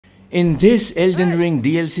In this Elden Ring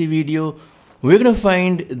DLC video, we're gonna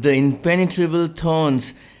find the Impenetrable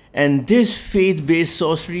Thorns, and this faith-based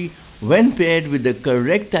sorcery, when paired with the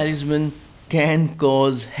correct talisman, can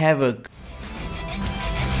cause havoc.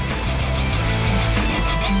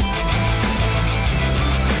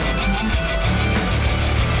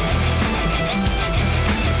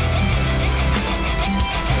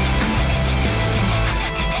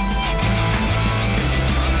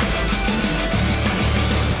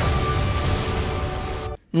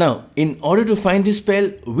 Now, in order to find this spell,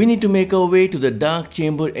 we need to make our way to the Dark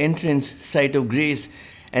Chamber entrance site of Grace,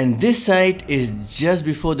 and this site is just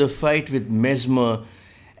before the fight with Messmer.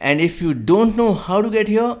 And if you don't know how to get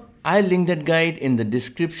here, I'll link that guide in the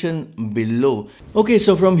description below. Okay,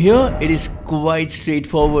 so from here it is quite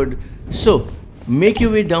straightforward. So make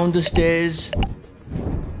your way down the stairs.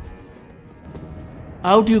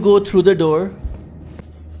 Out you go through the door.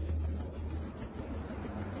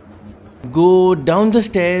 Go down the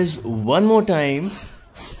stairs one more time,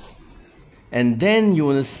 and then you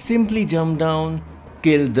want to simply jump down,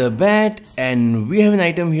 kill the bat, and we have an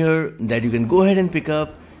item here that you can go ahead and pick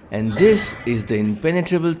up, and this is the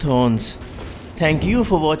Impenetrable Thorns. Thank you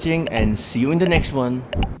for watching and see you in the next one.